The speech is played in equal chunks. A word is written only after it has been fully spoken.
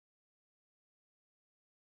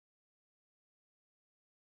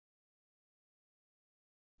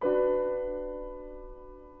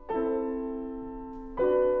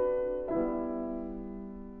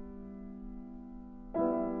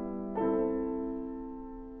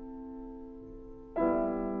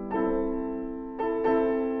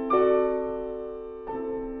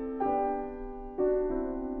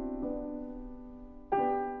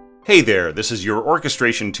Hey there, this is your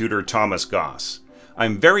orchestration tutor Thomas Goss.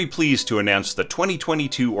 I'm very pleased to announce the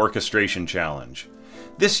 2022 Orchestration Challenge.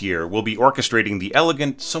 This year, we'll be orchestrating the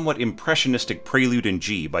elegant, somewhat impressionistic Prelude in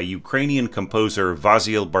G by Ukrainian composer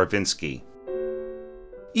Vasyl Barvinsky.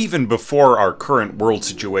 Even before our current world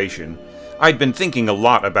situation, I'd been thinking a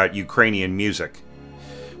lot about Ukrainian music.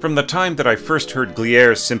 From the time that I first heard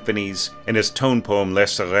Glier's symphonies and his tone poem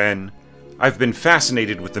Les Sirènes, I've been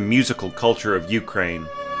fascinated with the musical culture of Ukraine.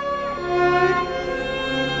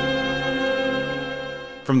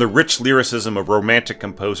 From the rich lyricism of romantic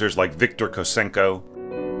composers like Viktor Kosenko,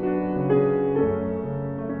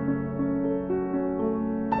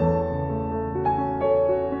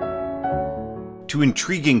 to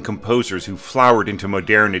intriguing composers who flowered into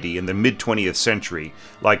modernity in the mid-20th century,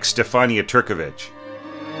 like Stefania Turkovic.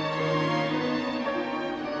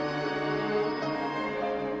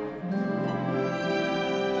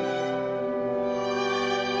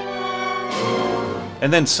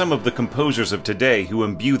 And then some of the composers of today who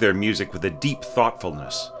imbue their music with a deep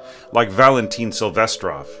thoughtfulness, like Valentin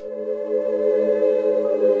Silvestrov.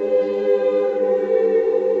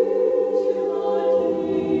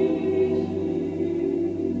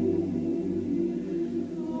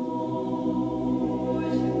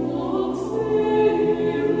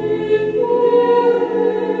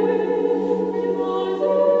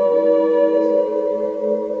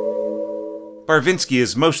 Barvinsky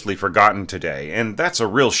is mostly forgotten today, and that's a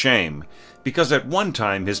real shame, because at one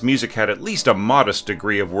time his music had at least a modest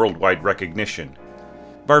degree of worldwide recognition.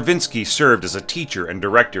 Barvinsky served as a teacher and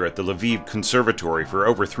director at the Lviv Conservatory for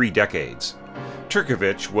over 3 decades.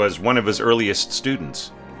 Turkovic was one of his earliest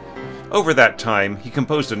students. Over that time, he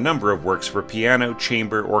composed a number of works for piano,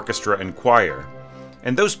 chamber, orchestra, and choir,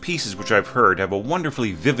 and those pieces which I've heard have a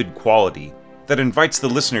wonderfully vivid quality that invites the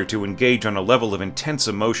listener to engage on a level of intense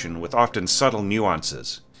emotion with often subtle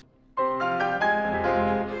nuances.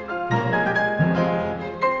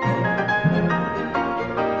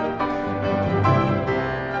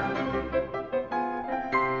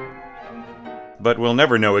 But we'll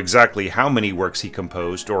never know exactly how many works he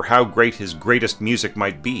composed or how great his greatest music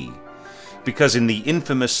might be, because in the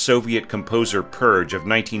infamous Soviet composer purge of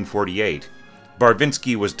 1948,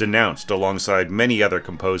 Barvinsky was denounced alongside many other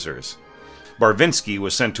composers. Barvinsky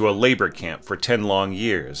was sent to a labor camp for 10 long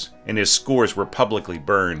years, and his scores were publicly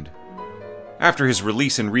burned. After his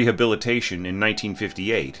release and rehabilitation in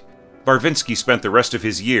 1958, Barvinsky spent the rest of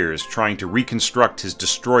his years trying to reconstruct his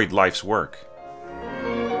destroyed life's work.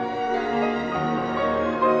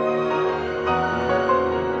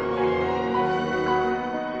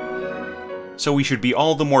 So we should be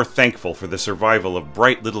all the more thankful for the survival of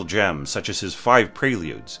bright little gems such as his 5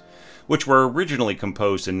 preludes, which were originally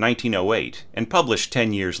composed in 1908 and published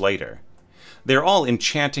 10 years later. They're all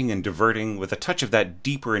enchanting and diverting, with a touch of that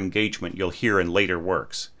deeper engagement you'll hear in later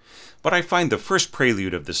works. But I find the first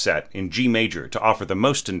prelude of the set, in G major, to offer the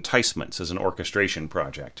most enticements as an orchestration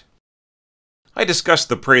project. I discussed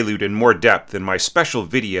the prelude in more depth in my special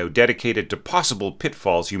video dedicated to possible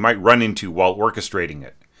pitfalls you might run into while orchestrating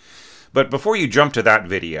it. But before you jump to that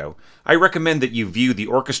video, I recommend that you view the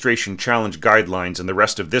Orchestration Challenge guidelines in the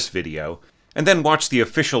rest of this video, and then watch the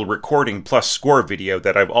official recording plus score video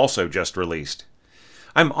that I've also just released.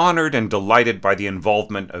 I'm honored and delighted by the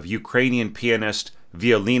involvement of Ukrainian pianist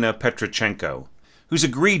Violina Petrichenko, who's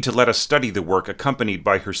agreed to let us study the work accompanied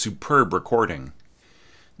by her superb recording.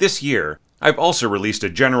 This year, I've also released a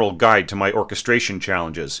general guide to my orchestration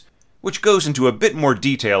challenges, which goes into a bit more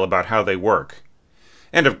detail about how they work.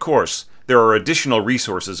 And of course, there are additional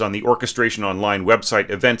resources on the Orchestration Online website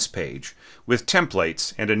events page, with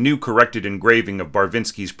templates and a new corrected engraving of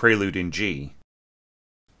Barvinsky's Prelude in G.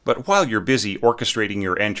 But while you're busy orchestrating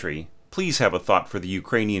your entry, please have a thought for the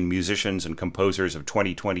Ukrainian musicians and composers of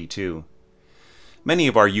 2022. Many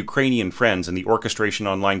of our Ukrainian friends in the Orchestration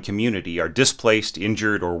Online community are displaced,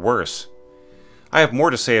 injured, or worse. I have more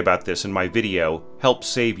to say about this in my video, Help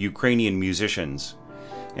Save Ukrainian Musicians.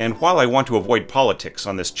 And while I want to avoid politics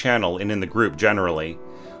on this channel and in the group generally,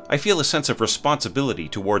 I feel a sense of responsibility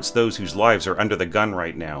towards those whose lives are under the gun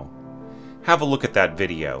right now. Have a look at that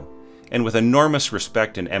video, and with enormous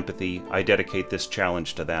respect and empathy, I dedicate this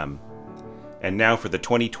challenge to them. And now for the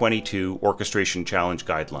 2022 Orchestration Challenge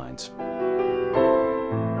Guidelines.